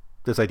to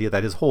this idea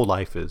that his whole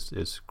life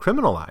is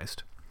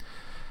criminalized.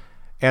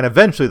 And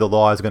eventually the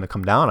law is going to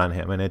come down on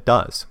him, and it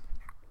does.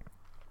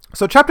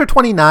 So chapter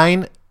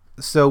 29,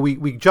 so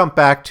we jump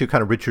back to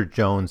kind of Richard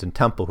Jones and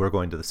Temple, who are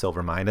going to the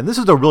silver mine. And this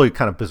is a really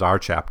kind of bizarre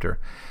chapter.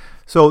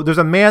 So there's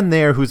a man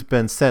there who's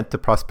been sent to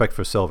prospect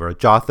for silver,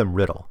 Jotham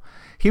Riddle.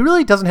 He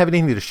really doesn't have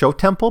anything to show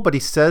Temple, but he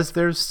says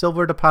there's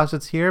silver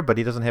deposits here, but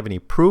he doesn't have any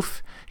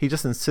proof. He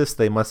just insists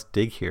they must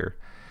dig here.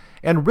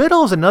 And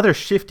Riddle is another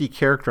shifty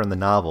character in the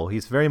novel.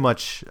 He's very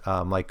much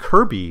like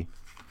Kirby,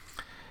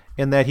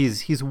 in that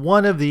he's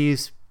one of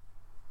these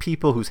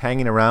people who's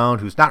hanging around,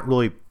 who's not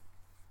really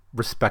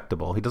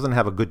respectable. He doesn't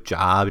have a good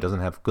job. He doesn't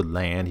have good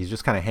land. He's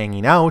just kind of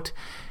hanging out,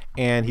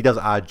 and he does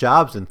odd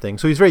jobs and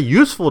things. So he's very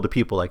useful to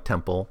people like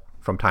Temple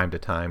from time to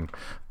time,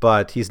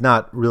 but he's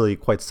not really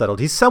quite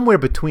settled. He's somewhere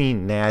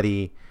between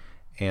Natty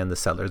and the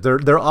settlers.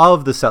 They're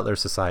of the settler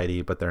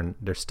society, but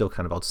they're still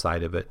kind of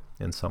outside of it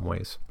in some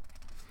ways.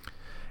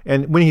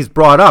 And when he's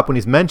brought up, when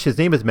his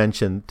name is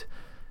mentioned,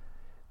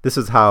 this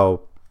is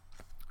how,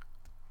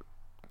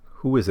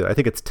 who is it? I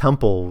think it's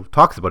Temple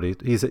talks about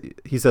it.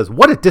 He says,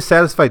 "What a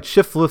dissatisfied,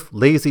 shiftless,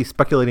 lazy,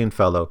 speculating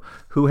fellow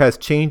who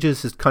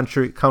changes his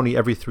county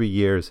every 3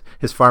 years,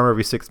 his farm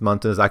every 6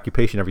 months, and his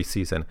occupation every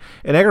season.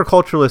 An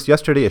agriculturalist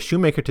yesterday, a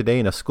shoemaker today,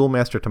 and a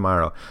schoolmaster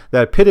tomorrow.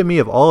 The epitome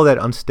of all of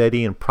that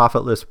unsteady and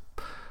profitless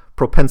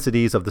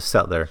propensities of the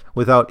settler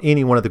without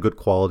any one of the good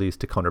qualities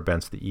to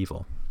counterbalance the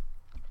evil.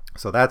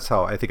 So that's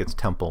how I think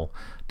Temple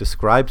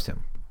describes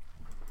him.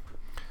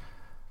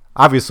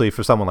 Obviously,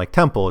 for someone like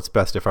Temple, it's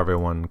best if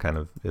everyone kind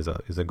of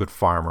is a good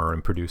farmer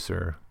and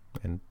producer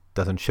and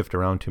doesn't shift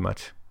around too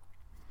much.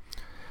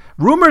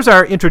 Rumors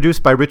are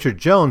introduced by Richard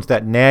Jones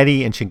that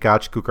Natty and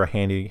Chingachgook are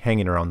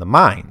hanging around the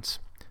mines.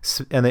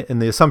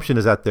 And the assumption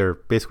is that they're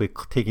basically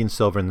taking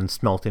silver and then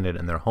smelting it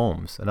in their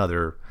homes.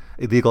 Another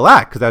illegal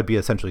act, because that would be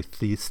essentially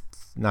thieves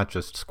not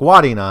just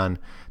squatting on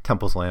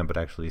Temple's land, but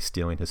actually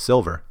stealing his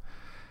silver.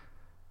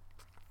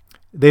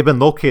 They've been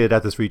located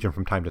at this region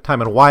from time to time.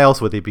 And why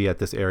else would they be at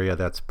this area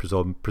that's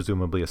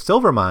presumably a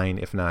silver mine,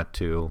 if not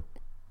to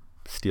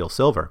steal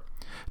silver?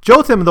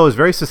 Jotham, though, is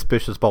very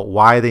suspicious about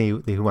why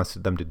he wants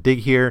them to dig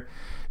here.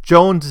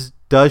 Jones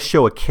does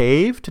show a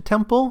cave to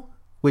Temple,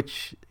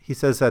 which he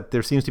says that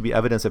there seems to be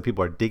evidence that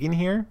people are digging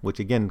here, which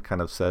again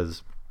kind of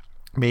says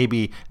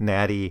maybe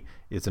Natty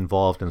is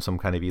involved in some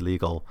kind of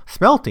illegal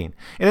smelting.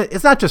 And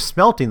it's not just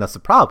smelting that's the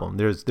problem.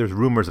 There's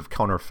rumors of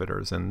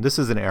counterfeiters, and this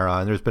is an era,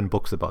 and there's been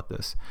books about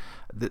this.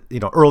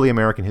 Early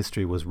American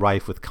history was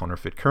rife with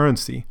counterfeit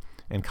currency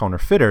and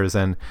counterfeiters,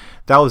 and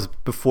that was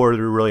before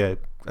really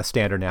a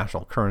standard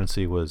national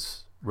currency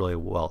was really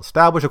well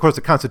established. Of course,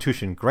 the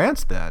Constitution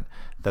grants that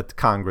the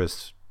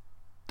Congress,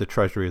 the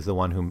Treasury, is the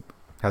one who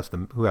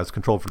has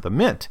control for the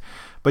mint,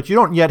 but you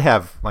don't yet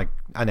have like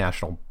a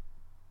national.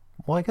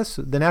 Well, I guess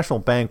the national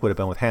bank would have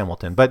been with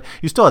Hamilton, but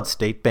you still had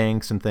state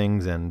banks and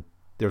things, and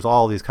there's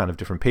all these kind of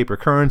different paper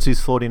currencies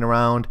floating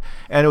around,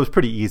 and it was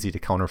pretty easy to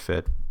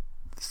counterfeit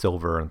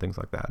silver and things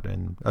like that,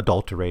 and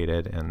adulterate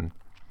it and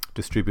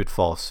distribute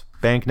false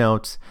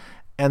banknotes.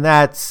 And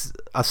that's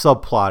a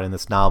subplot in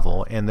this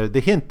novel, and the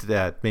hint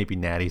that maybe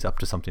Natty's up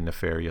to something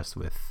nefarious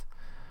with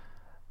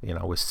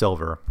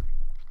silver.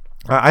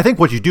 I think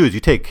what you do is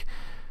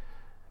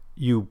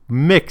you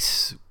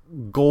mix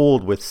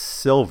gold with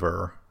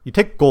silver. You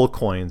take gold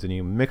coins and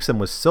you mix them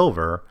with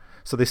silver,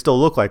 so they still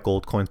look like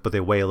gold coins, but they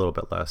weigh a little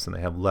bit less and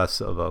they have less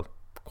of a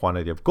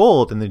quantity of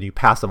gold, and then you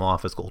pass them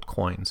off as gold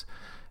coins,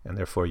 and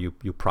therefore you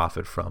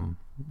profit from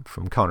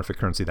counterfeit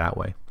currency that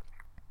way.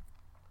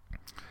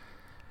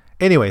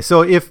 Anyway,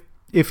 so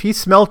if he's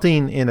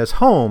smelting in his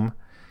home,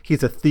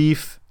 he's a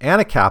thief and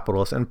a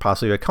capitalist and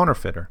possibly a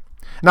counterfeiter.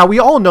 Now, we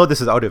all know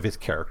this is out of his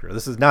character.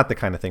 This is not the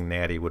kind of thing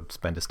Natty would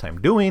spend his time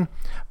doing,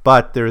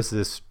 but there's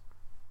this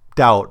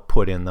doubt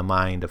put in the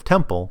mind of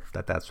Temple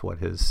that that's what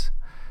his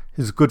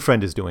good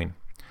friend is doing.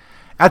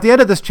 At the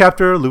end of this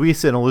chapter,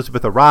 Louisa and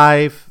Elizabeth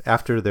arrive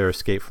after their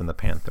escape from the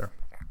Panther.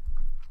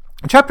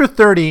 In chapter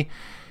 30,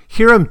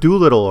 Hiram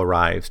Doolittle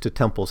arrives to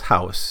Temple's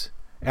house,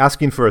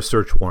 asking for a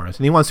search warrant,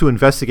 and he wants to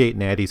investigate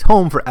Natty's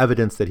home for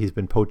evidence that he's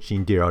been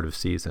poaching deer out of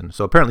season.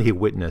 So apparently he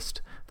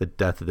witnessed the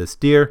death of this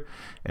deer,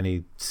 and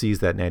he sees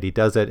that Natty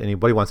does it,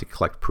 but he wants to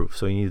collect proof,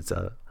 so he needs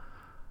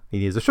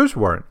a search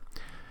warrant.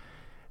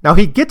 Now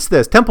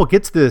Temple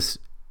gets this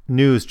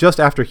news just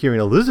after hearing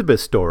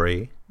Elizabeth's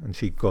story, and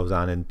she goes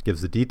on and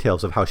gives the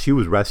details of how she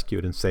was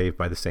rescued and saved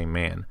by the same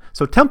man.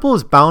 So Temple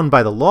is bound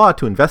by the law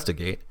to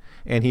investigate,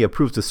 and he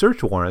approves the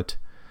search warrant,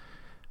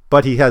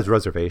 but he has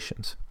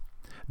reservations.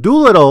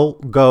 Doolittle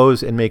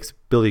goes and makes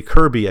Billy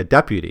Kirby a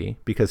deputy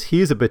because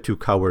he's a bit too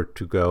coward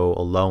to go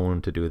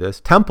alone to do this.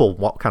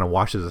 Temple kind of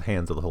washes his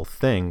hands of the whole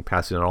thing,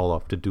 passing it all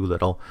off to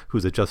Doolittle,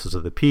 who's a justice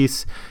of the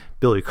peace.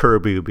 Billy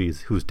Kirby,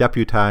 who's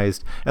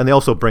deputized, and they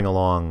also bring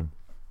along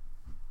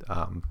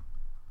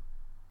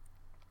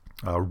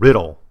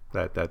Riddle,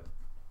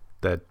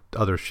 that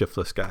other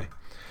shiftless guy.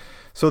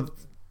 So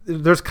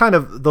there's kind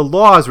of the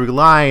law is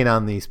relying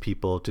on these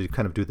people to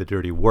kind of do the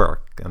dirty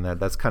work, and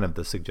that's kind of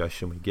the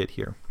suggestion we get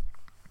here.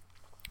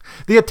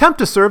 The attempt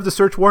to serve the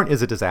search warrant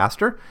is a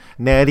disaster.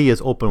 Natty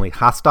is openly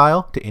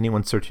hostile to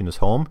anyone searching his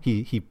home.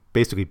 He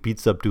basically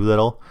beats up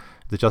Doolittle,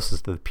 the justice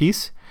of the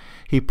peace.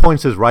 He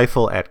points his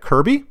rifle at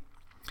Kirby,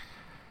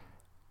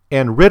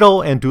 and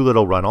Riddle and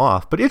Doolittle run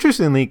off. But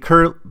interestingly,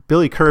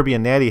 Billy Kirby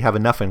and Natty have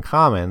enough in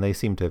common. They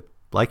seem to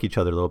like each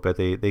other a little bit.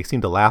 They seem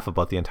to laugh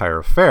about the entire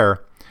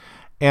affair.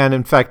 And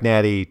in fact,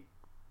 Natty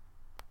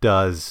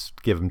does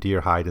give him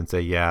deer hide and say,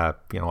 yeah,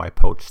 I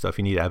poached stuff.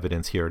 You need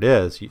evidence. Here it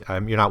is.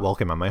 You're not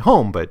welcome in my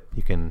home, but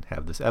you can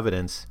have this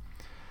evidence.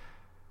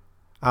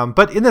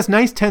 But in this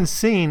nice tense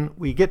scene,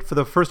 we get for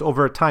the first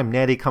overt time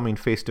Natty coming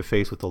face to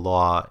face with the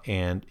law,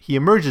 and he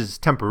emerges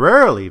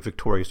temporarily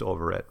victorious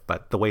over it.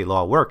 But the way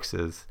law works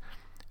is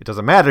it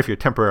doesn't matter if you're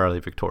temporarily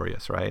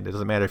victorious, right? It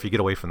doesn't matter if you get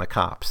away from the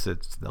cops.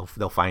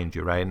 They'll find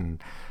you, right, and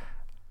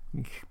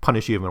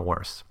punish you even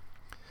worse.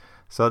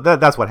 So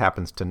that's what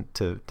happens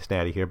to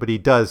Natty here. But he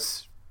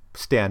does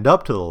stand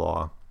up to the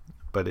law,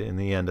 but in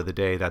the end of the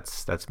day,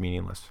 that's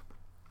meaningless.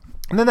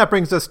 And then that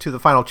brings us to the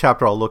final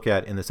chapter I'll look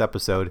at in this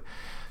episode,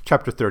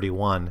 chapter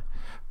 31.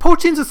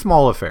 Poaching's a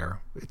small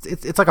affair.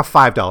 It's like a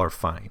 $5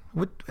 fine.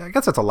 I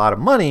guess that's a lot of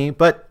money,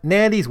 but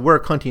Natty's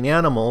work hunting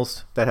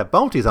animals that have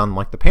bounties on them,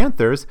 like the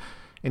panthers,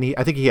 and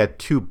I think he had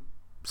 2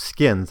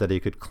 skins that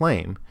he could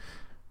claim.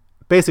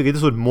 Basically,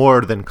 this would more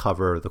than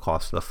cover the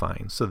cost of the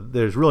fine. So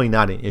there's really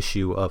not an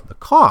issue of the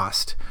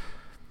cost.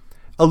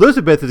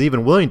 Elizabeth is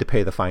even willing to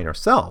pay the fine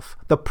herself.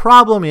 The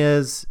problem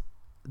is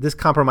this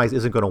compromise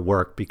isn't going to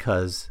work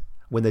because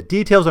when the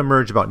details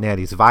emerge about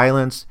Natty's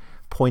violence,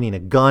 pointing a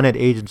gun at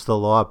agents of the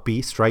law,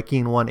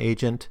 striking one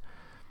agent,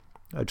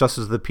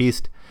 justice of the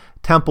peace,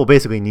 Temple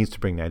basically needs to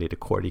bring Natty to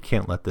court. He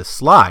can't let this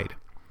slide.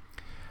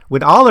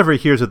 When Oliver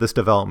hears of this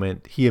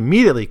development, he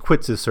immediately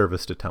quits his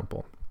service to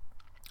Temple.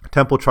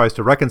 Temple tries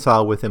to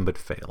reconcile with him but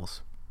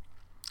fails.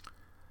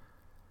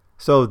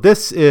 So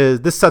this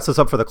sets us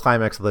up for the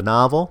climax of the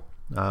novel,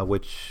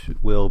 which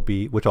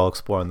I'll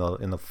explore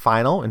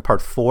in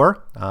part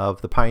 4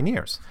 of The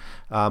Pioneers.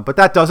 But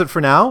that does it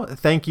for now.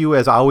 Thank you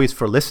as always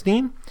for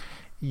listening.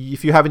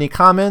 If you have any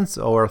comments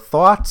or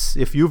thoughts,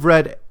 if you've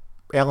read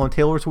Alan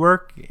Taylor's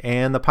work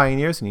and The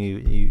Pioneers, and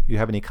you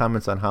have any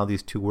comments on how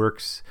these two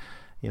works,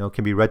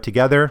 can be read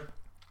together,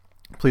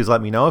 please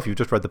let me know. If you've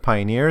just read The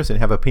Pioneers and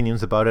have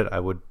opinions about it,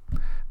 I would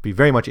be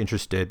very much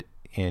interested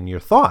in your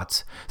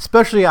thoughts,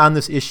 especially on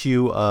this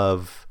issue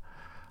of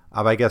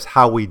I guess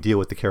how we deal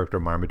with the character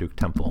of Marmaduke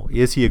Temple.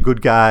 Is he a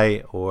good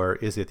guy, or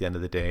is he at the end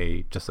of the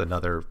day just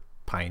another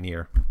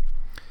pioneer?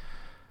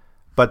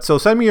 But so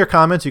send me your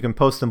comments. You can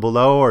post them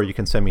below, or you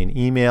can send me an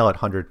email at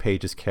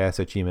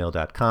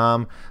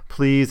 100pagescast@gmail.com.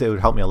 Please, it would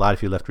help me a lot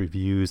if you left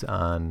reviews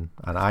on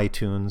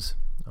iTunes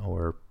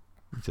or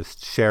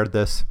just shared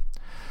this.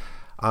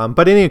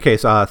 But in any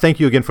case, thank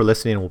you again for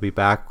listening. We'll be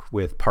back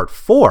with part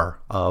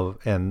 4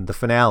 and the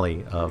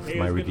finale of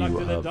my review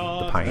of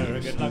The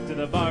Pioneers. Good luck to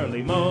the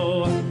barley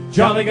mow.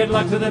 Jolly good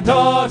luck to the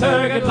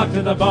daughter, good luck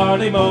to the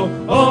barley mow.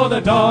 Oh, the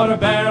daughter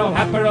barrel,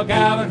 half barrel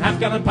gallon, half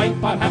gallon pint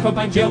pot, half a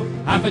pint Jill,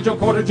 half a Joe,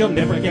 quarter Jill,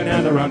 nipperkin,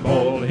 and a round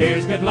bowl.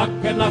 Here's good luck,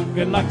 good luck,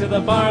 good luck to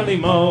the barley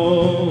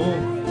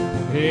mow.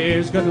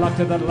 Here's good luck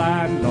to the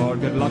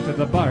landlord, good luck to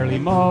the barley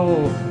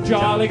mow.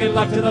 Jolly good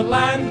luck to the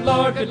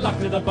landlord, good luck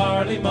to the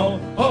barley mow.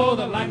 Oh,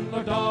 the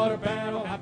landlord daughter barrel.